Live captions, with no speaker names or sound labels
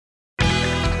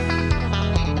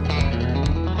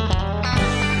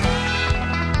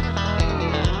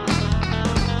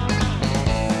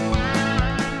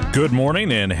Good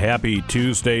morning and happy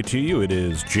Tuesday to you. It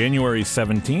is January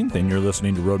 17th, and you're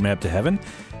listening to Roadmap to Heaven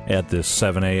at this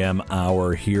 7 a.m.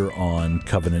 hour here on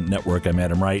Covenant Network. I'm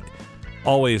Adam Wright.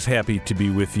 Always happy to be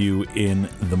with you in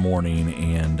the morning,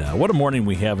 and what a morning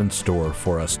we have in store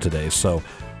for us today. So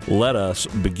let us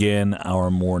begin our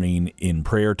morning in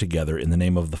prayer together in the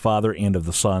name of the Father, and of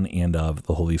the Son, and of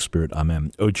the Holy Spirit.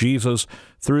 Amen. O Jesus,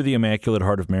 through the Immaculate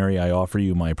Heart of Mary, I offer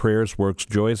you my prayers, works,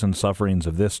 joys, and sufferings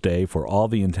of this day for all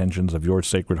the intentions of your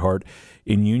Sacred Heart,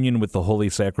 in union with the holy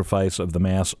sacrifice of the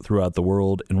Mass throughout the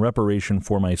world, in reparation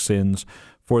for my sins,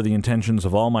 for the intentions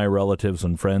of all my relatives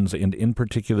and friends, and in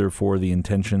particular for the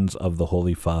intentions of the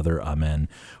Holy Father. Amen.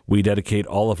 We dedicate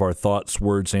all of our thoughts,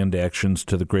 words, and actions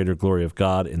to the greater glory of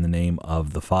God, in the name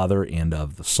of the Father, and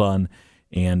of the Son,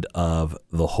 and of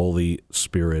the Holy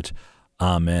Spirit.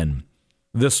 Amen.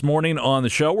 This morning on the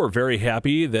show, we're very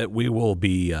happy that we will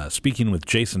be speaking with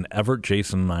Jason Everett.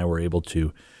 Jason and I were able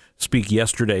to speak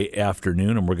yesterday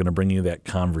afternoon, and we're going to bring you that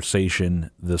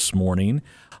conversation this morning.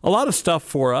 A lot of stuff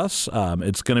for us.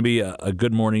 It's going to be a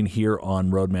good morning here on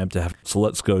Roadmap to Heaven. So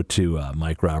let's go to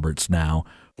Mike Roberts now.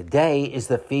 Today is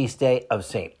the feast day of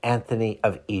St. Anthony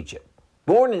of Egypt.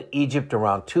 Born in Egypt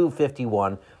around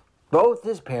 251, both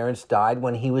his parents died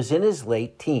when he was in his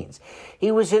late teens.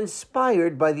 He was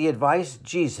inspired by the advice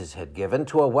Jesus had given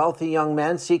to a wealthy young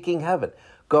man seeking heaven.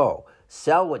 Go,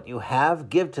 sell what you have,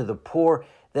 give to the poor,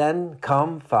 then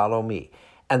come follow me.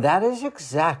 And that is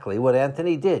exactly what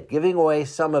Anthony did, giving away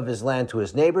some of his land to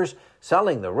his neighbors,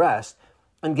 selling the rest,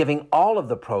 and giving all of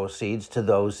the proceeds to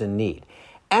those in need.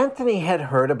 Anthony had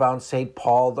heard about St.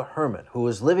 Paul the Hermit, who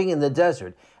was living in the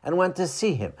desert, and went to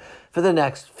see him. For the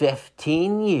next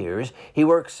 15 years, he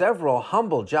worked several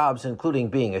humble jobs, including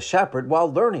being a shepherd,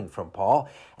 while learning from Paul,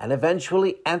 and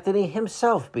eventually Anthony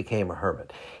himself became a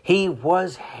hermit. He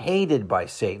was hated by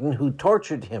Satan, who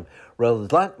tortured him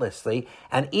relentlessly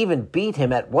and even beat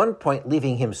him at one point,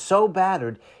 leaving him so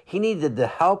battered he needed the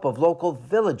help of local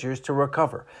villagers to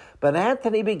recover. But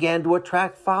Anthony began to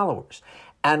attract followers,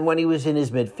 and when he was in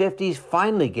his mid-50s,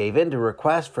 finally gave in to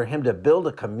requests for him to build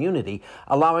a community,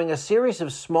 allowing a series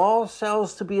of small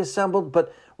cells to be assembled,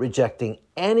 but rejecting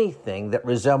anything that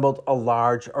resembled a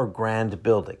large or grand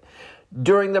building.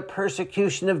 During the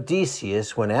persecution of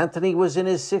Decius, when Anthony was in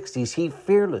his 60s, he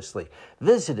fearlessly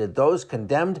visited those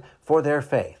condemned for their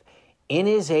faith. In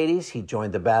his 80s, he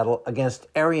joined the battle against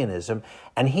Arianism,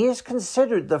 and he is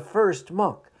considered the first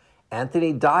monk.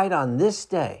 Anthony died on this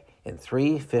day in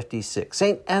 356.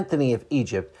 St. Anthony of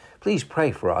Egypt, please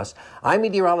pray for us. I'm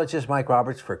meteorologist Mike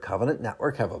Roberts for Covenant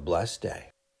Network. Have a blessed day.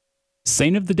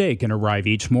 Saint of the Day can arrive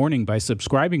each morning by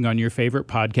subscribing on your favorite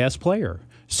podcast player.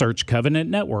 Search Covenant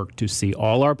Network to see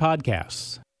all our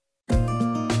podcasts.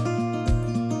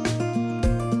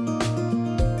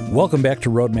 Welcome back to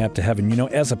Roadmap to Heaven. You know,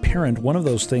 as a parent, one of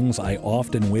those things I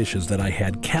often wish is that I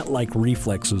had cat-like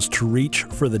reflexes to reach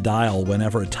for the dial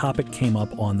whenever a topic came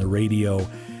up on the radio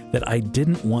that I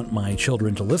didn't want my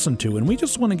children to listen to. And we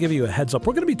just want to give you a heads up.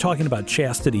 We're going to be talking about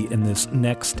chastity in this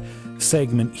next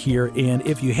segment here. And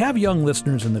if you have young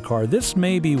listeners in the car, this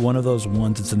may be one of those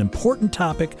ones. It's an important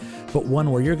topic, but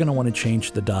one where you're going to want to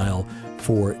change the dial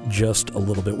for just a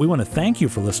little bit. We want to thank you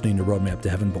for listening to Roadmap to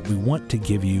Heaven, but we want to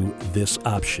give you this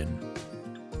option.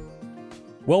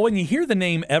 Well, when you hear the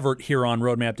name Everett here on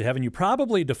Roadmap to Heaven, you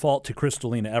probably default to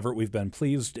Crystalina Everett. We've been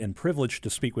pleased and privileged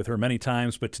to speak with her many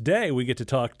times, but today we get to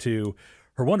talk to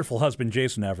her wonderful husband,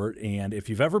 Jason Everett. And if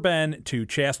you've ever been to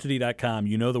Chastity.com,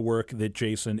 you know the work that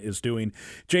Jason is doing.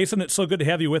 Jason, it's so good to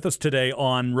have you with us today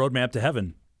on Roadmap to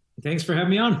Heaven. Thanks for having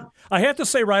me on. I have to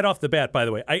say right off the bat, by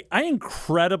the way, I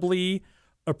incredibly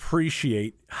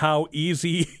appreciate how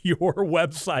easy your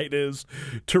website is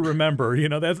to remember. You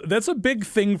know, that's a big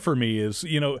thing for me is,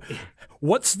 you know,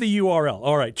 what's the URL?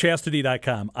 All right,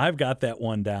 chastity.com. I've got that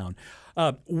one down.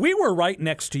 We were right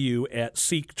next to you at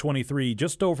Seek 23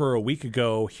 just over a week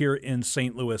ago here in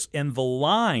St. Louis, and the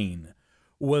line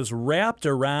was wrapped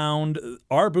around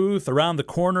our booth, around the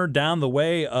corner, down the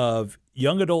way of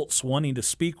young adults wanting to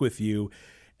speak with you.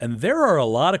 And there are a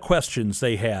lot of questions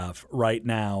they have right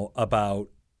now about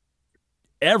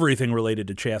everything related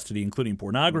to chastity, including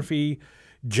pornography,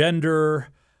 gender.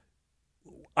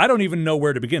 I don't even know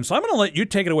where to begin. So I'm going to let you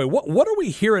take it away. What are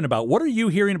we hearing about? What are you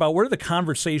hearing about? What are the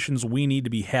conversations we need to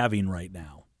be having right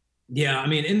now? Yeah, I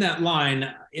mean, in that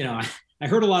line, you know, I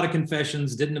heard a lot of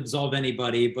confessions, didn't absolve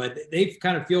anybody, but they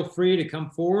kind of feel free to come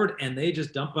forward and they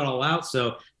just dump it all out.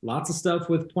 So lots of stuff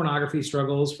with pornography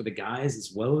struggles for the guys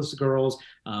as well as the girls.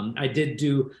 I did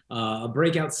do a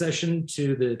breakout session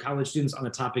to the college students on the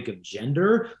topic of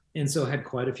gender. And so had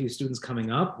quite a few students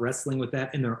coming up, wrestling with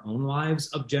that in their own lives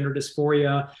of gender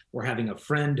dysphoria, or having a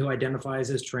friend who identifies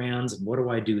as trans, and what do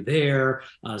I do there?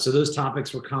 So those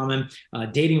topics were common.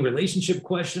 Dating relationship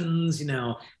questions,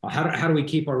 how do we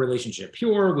keep our relationship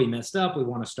pure? We messed up, we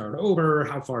want to start over.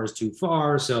 How far is too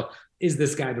far? So is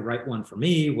this guy the right one for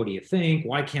me? What do you think?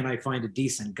 Why can't I find a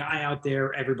decent guy out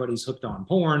there? Everybody's hooked on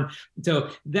porn.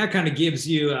 So that kind of gives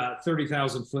you a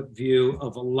 30,000 foot view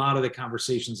of a lot of the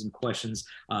conversations and questions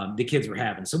the kids were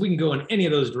having. So we can go in any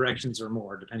of those directions or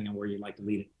more, depending on where you'd like to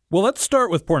lead it. Well, let's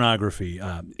start with pornography.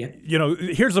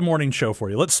 Here's a morning show for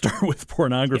you. Let's start with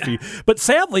pornography. Yeah. But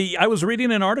sadly, I was reading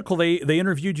an article, they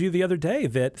interviewed you the other day,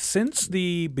 that since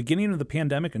the beginning of the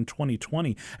pandemic in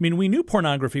 2020, we knew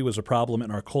pornography was a problem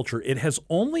in our culture. It has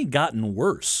only gotten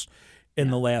worse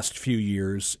in the last few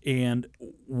years. And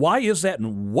why is that,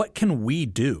 and what can we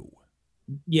do?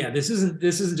 Yeah, this isn't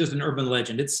just an urban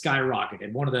legend. It's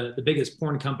skyrocketed. One of the biggest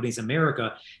porn companies in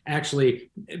America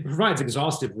actually provides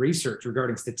exhaustive research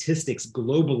regarding statistics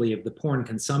globally of the porn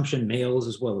consumption, males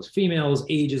as well as females,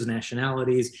 ages,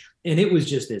 nationalities. And it was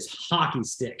just this hockey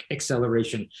stick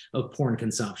acceleration of porn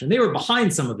consumption. They were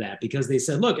behind some of that because they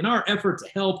said, look, in our effort to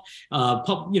help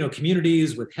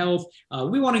communities with health,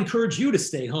 we want to encourage you to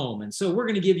stay home. And so we're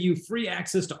going to give you free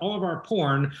access to all of our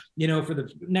porn, for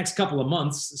the next couple of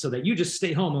months, so that you just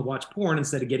stay home and watch porn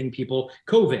instead of getting people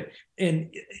COVID.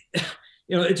 And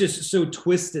it's just so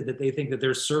twisted that they think that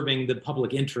they're serving the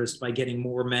public interest by getting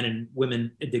more men and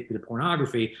women addicted to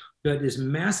pornography. But this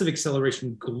massive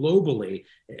acceleration globally,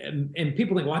 and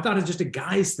people think, well, I thought it was just a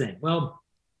guy's thing. Well,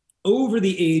 over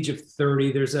the age of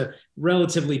 30, there's a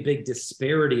relatively big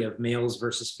disparity of males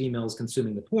versus females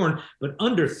consuming the porn. But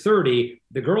under 30,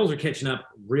 the girls are catching up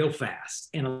real fast.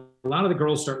 And a lot of the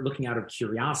girls start looking out of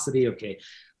curiosity. Okay,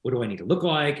 what do I need to look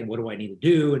like? And what do I need to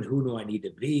do? And who do I need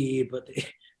to be? But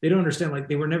they don't understand, like,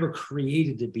 they were never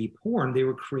created to be porn. They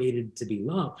were created to be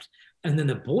loved. And then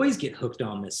the boys get hooked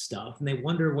on this stuff, and they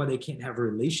wonder why they can't have a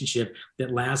relationship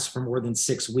that lasts for more than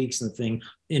 6 weeks, and the thing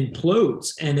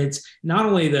implodes. And it's not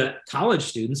only the college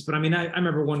students, but I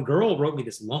remember one girl wrote me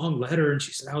this long letter, and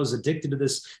she said, I was addicted to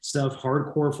this stuff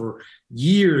hardcore for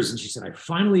years. And she said, I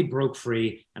finally broke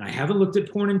free, and I haven't looked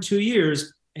at porn in 2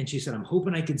 years. And she said, I'm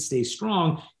hoping I can stay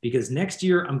strong because next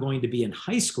year I'm going to be in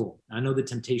high school. I know the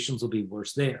temptations will be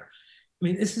worse there.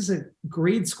 This is a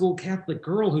grade school Catholic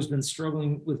girl who's been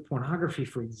struggling with pornography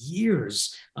for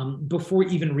years before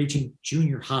even reaching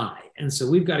junior high. And so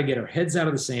we've got to get our heads out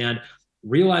of the sand,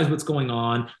 realize what's going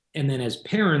on, and then as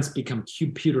parents become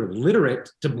computer literate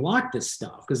to block this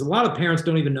stuff. Because a lot of parents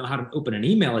don't even know how to open an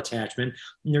email attachment,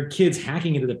 and their kids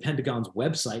hacking into the Pentagon's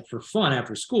website for fun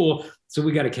after school. So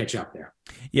we got to catch up there.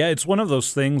 Yeah, it's one of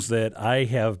those things that I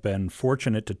have been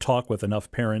fortunate to talk with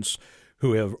enough parents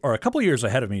who are a couple of years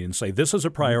ahead of me and say, this is a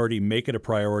priority, make it a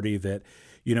priority. That,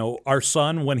 our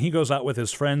son, when he goes out with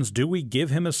his friends, do we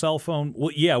give him a cell phone? Well,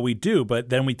 yeah, we do, but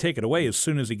then we take it away as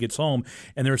soon as he gets home.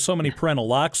 And there are so many parental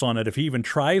locks on it. If he even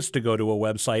tries to go to a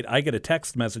website, I get a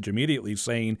text message immediately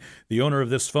saying the owner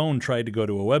of this phone tried to go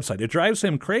to a website. It drives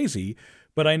him crazy,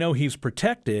 but I know he's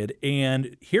protected.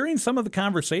 And hearing some of the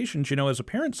conversations, as a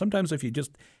parent, sometimes if you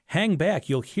just hang back,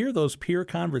 you'll hear those peer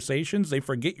conversations. They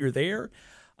forget you're there.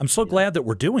 I'm so glad that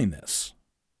we're doing this.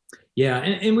 Yeah,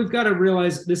 and we've got to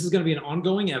realize this is going to be an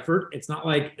ongoing effort. It's not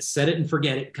like set it and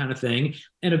forget it kind of thing.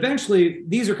 And eventually,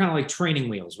 these are kind of like training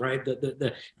wheels, right?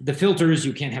 The filters,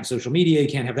 you can't have social media, you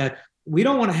can't have that. We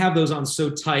don't want to have those on so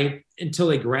tight until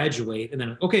they graduate and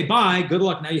then, okay, bye, good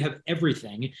luck. Now you have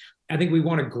everything. I think we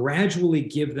want to gradually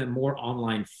give them more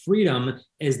online freedom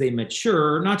as they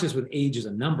mature, not just with age as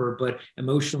a number, but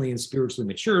emotionally and spiritually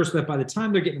mature, so that by the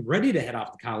time they're getting ready to head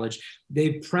off to college,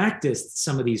 they've practiced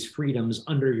some of these freedoms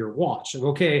under your watch. Of,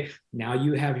 okay, now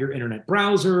you have your internet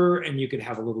browser and you could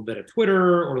have a little bit of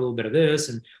Twitter or a little bit of this.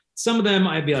 And some of them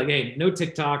I'd be like, hey, no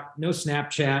TikTok, no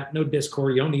Snapchat, no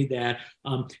Discord. You don't need that.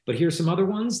 But here's some other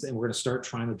ones. And we're going to start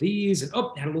trying with these. And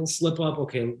had a little slip up.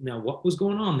 Okay, now what was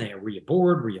going on there? Were you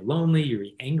bored? Were you lonely? Were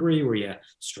you angry? Were you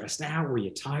stressed out? Were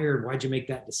you tired? Why'd you make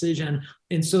that decision?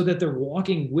 And so that they're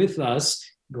walking with us.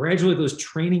 Gradually, those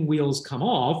training wheels come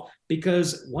off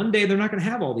because one day they're not going to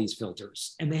have all these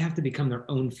filters and they have to become their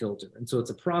own filter. And so it's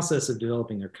a process of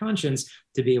developing their conscience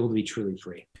to be able to be truly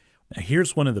free. Now,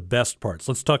 here's one of the best parts.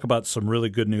 Let's talk about some really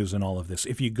good news in all of this.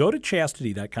 If you go to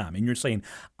chastity.com and you're saying,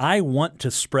 I want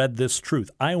to spread this truth,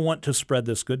 I want to spread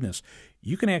this goodness,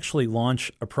 you can actually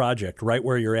launch a project right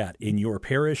where you're at, in your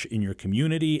parish, in your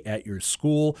community, at your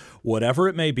school, whatever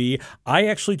it may be. I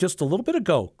actually just a little bit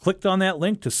ago clicked on that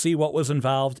link to see what was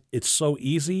involved. It's so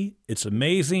easy. It's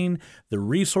amazing. The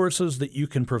resources that you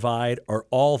can provide are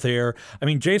all there. I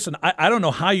mean, Jason, I don't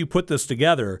know how you put this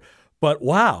together, but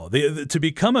wow, to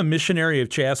become a missionary of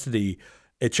chastity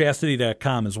at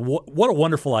chastity.com is what a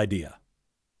wonderful idea.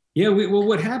 Yeah, well,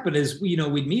 what happened is,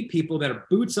 we'd meet people that are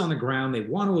boots on the ground. They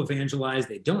want to evangelize.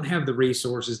 They don't have the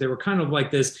resources. They were kind of like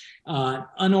this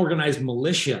unorganized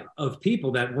militia of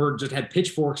people that just had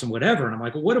pitchforks and whatever. And I'm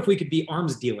like, well, what if we could be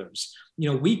arms dealers?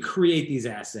 We create these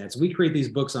assets. We create these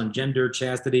books on gender,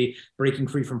 chastity, breaking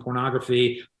free from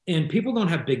pornography. And people don't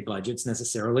have big budgets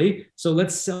necessarily. So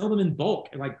let's sell them in bulk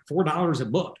at like $4 a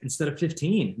book instead of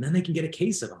 $15. And then they can get a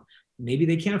case of them. Maybe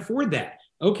they can't afford that.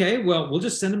 Okay, well, we'll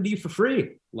just send them to you for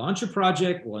free. Launch a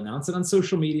project. We'll announce it on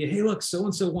social media. Hey, look,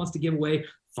 so-and-so wants to give away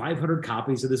 500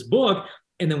 copies of this book.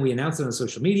 And then we announce it on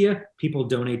social media. People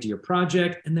donate to your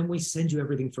project. And then we send you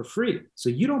everything for free. So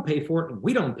you don't pay for it and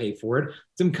we don't pay for it.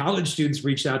 Some college students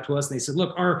reached out to us and they said,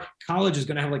 look, our college is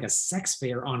going to have like a sex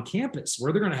fair on campus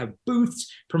where they're going to have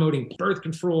booths promoting birth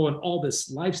control and all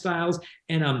this lifestyles.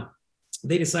 And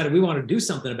they decided we want to do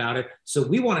something about it. So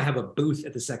we want to have a booth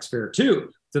at the sex fair too.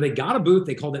 So they got a booth.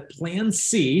 They called it Plan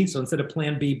C. So instead of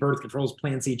Plan B, birth control, is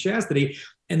Plan C, chastity.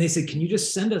 And they said, can you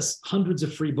just send us hundreds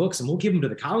of free books and we'll give them to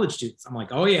the college students? I'm like,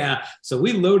 oh yeah. So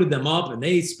we loaded them up and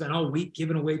they spent all week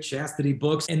giving away chastity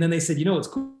books. And then they said, it's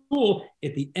cool.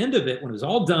 At the end of it, when it was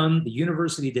all done, the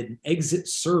university did an exit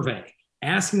survey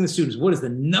asking the students, what is the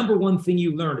number one thing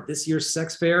you learned at this year's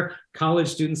sex fair? College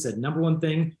students said, number one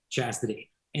thing, chastity.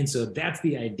 And so that's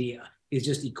the idea, is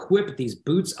just equip these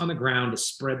boots on the ground to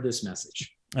spread this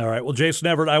message. All right. Well, Jason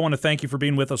Everett, I want to thank you for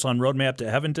being with us on Roadmap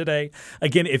to Heaven today.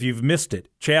 Again, if you've missed it,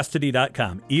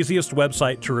 chastity.com, easiest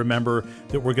website to remember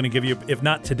that we're going to give you, if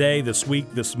not today, this week,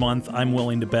 this month, I'm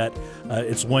willing to bet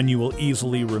it's one you will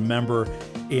easily remember.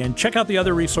 And check out the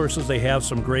other resources. They have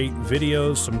some great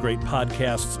videos, some great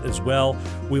podcasts as well.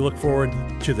 We look forward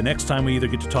to the next time we either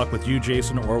get to talk with you,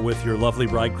 Jason, or with your lovely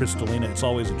bride, Kristalina. It's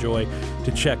always a joy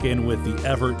to check in with the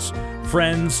Everetts.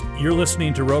 Friends, you're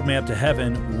listening to Roadmap to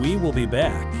Heaven. We will be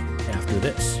back after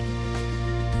this.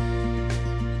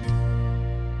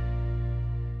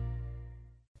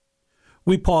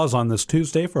 We pause on this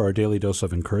Tuesday for our daily dose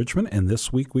of encouragement, and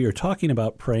this week we are talking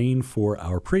about praying for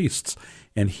our priests.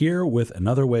 And here with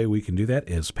another way we can do that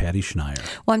is Patty Schneier.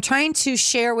 Well, I'm trying to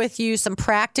share with you some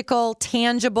practical,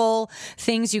 tangible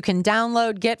things you can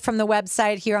download, get from the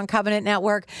website here on Covenant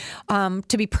Network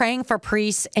to be praying for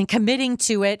priests and committing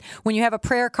to it. When you have a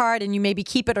prayer card and you maybe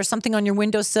keep it or something on your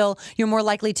windowsill, you're more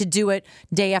likely to do it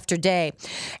day after day.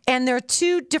 And there are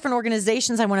two different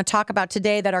organizations I want to talk about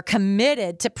today that are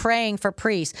committed to praying for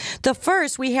priests. The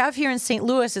first we have here in St.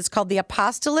 Louis, it's called the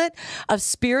Apostolate of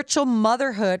Spiritual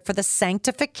Motherhood for the Sanctification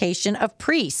of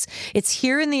Priests. It's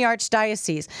here in the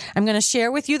Archdiocese. I'm going to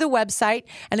share with you the website.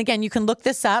 And again, you can look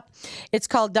this up. It's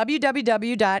called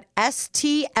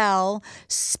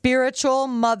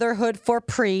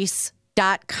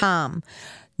www.stlspiritualmotherhoodforpriests.com.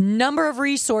 Number of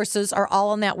resources are all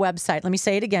on that website. Let me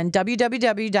say it again,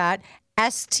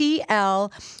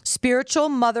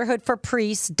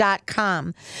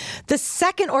 www.stlspiritualmotherhoodforpriests.com. The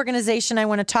second organization I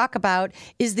want to talk about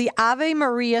is the Ave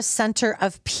Maria Center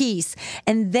of Peace,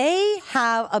 and they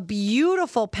have a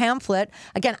beautiful pamphlet.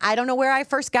 Again, I don't know where I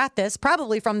first got this,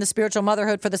 probably from the Spiritual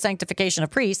Motherhood for the Sanctification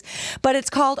of Priests, but it's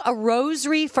called A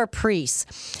Rosary for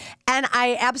Priests. And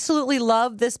I absolutely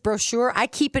love this brochure. I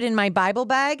keep it in my Bible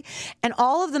bag, and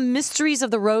all of the mysteries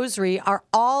of the Rosary are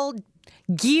all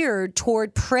geared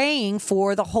toward praying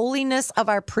for the holiness of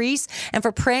our priests and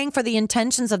for praying for the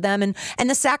intentions of them and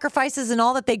the sacrifices and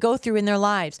all that they go through in their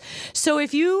lives. So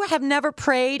if you have never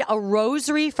prayed a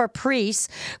rosary for priests,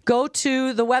 go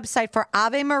to the website for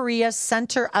Ave Maria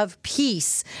Center of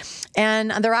Peace.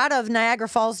 And they're out of Niagara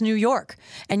Falls, New York.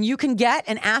 And you can get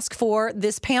and ask for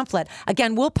this pamphlet.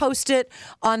 Again, we'll post it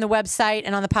on the website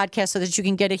and on the podcast so that you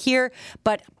can get it here.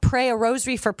 But pray a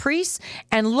rosary for priests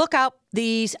and look out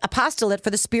the apostolate for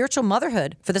the spiritual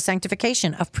motherhood for the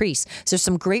sanctification of priests. So there's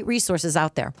some great resources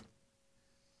out there.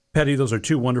 Patty, those are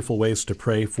two wonderful ways to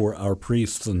pray for our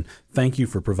priests, and thank you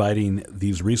for providing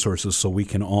these resources so we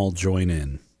can all join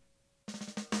in.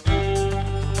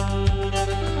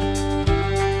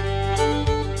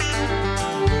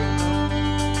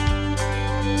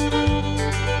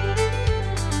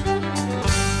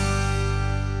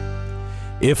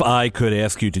 If I could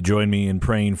ask you to join me in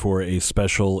praying for a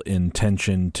special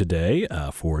intention today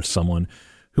for someone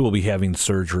who will be having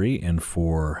surgery, and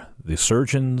for the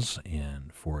surgeons,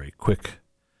 and for a quick,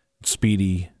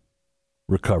 speedy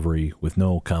recovery with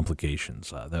no complications.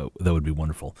 That would be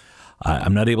wonderful.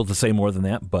 I'm not able to say more than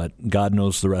that, but God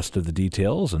knows the rest of the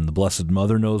details, and the Blessed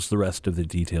Mother knows the rest of the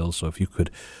details. So if you could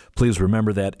please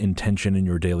remember that intention in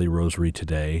your daily rosary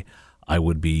today, I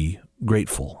would be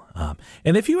grateful.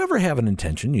 And if you ever have an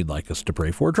intention you'd like us to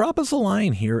pray for, drop us a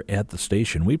line here at the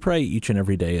station. We pray each and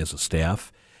every day as a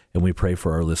staff, and we pray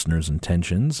for our listeners'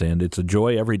 intentions. And it's a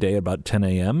joy every day about 10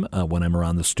 a.m. When I'm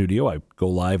around the studio. I go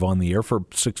live on the air for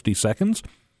 60 seconds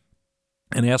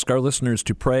and ask our listeners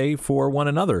to pray for one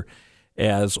another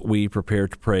as we prepare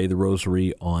to pray the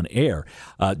rosary on air.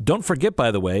 Don't forget, by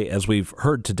the way, as we've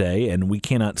heard today, and we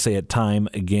cannot say it time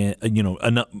again,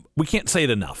 we can't say it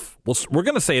enough. We're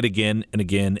going to say it again and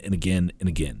again and again and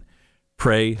again.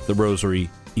 Pray the rosary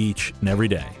each and every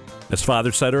day. As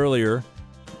Father said earlier,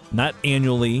 not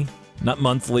annually, not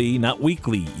monthly, not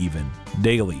weekly even,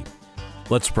 daily.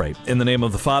 Let's pray. In the name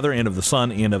of the Father, and of the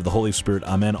Son, and of the Holy Spirit.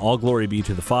 Amen. All glory be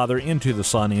to the Father, and to the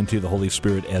Son, and to the Holy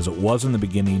Spirit, as it was in the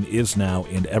beginning, is now,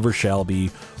 and ever shall be,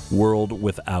 world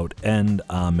without end.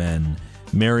 Amen.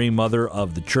 Mary, Mother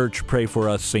of the Church, pray for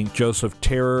us. Saint Joseph,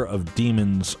 terror of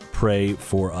demons, pray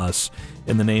for us.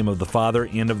 In the name of the Father,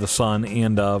 and of the Son,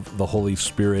 and of the Holy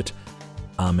Spirit.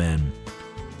 Amen.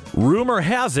 Rumor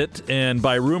has it, and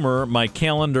by rumor, my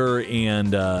calendar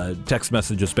and text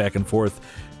messages back and forth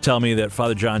tell me that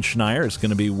Father John Schneier is going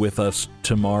to be with us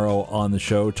tomorrow on the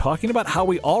show, talking about how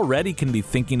we already can be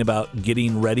thinking about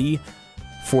getting ready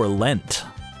for Lent.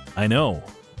 I know,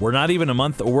 we're not even a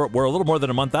month, or we're a little more than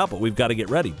a month out, but we've got to get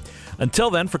ready. Until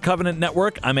then, for Covenant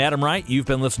Network, I'm Adam Wright. You've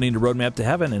been listening to Roadmap to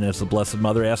Heaven, and as the Blessed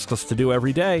Mother asks us to do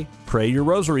every day, pray your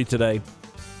rosary today.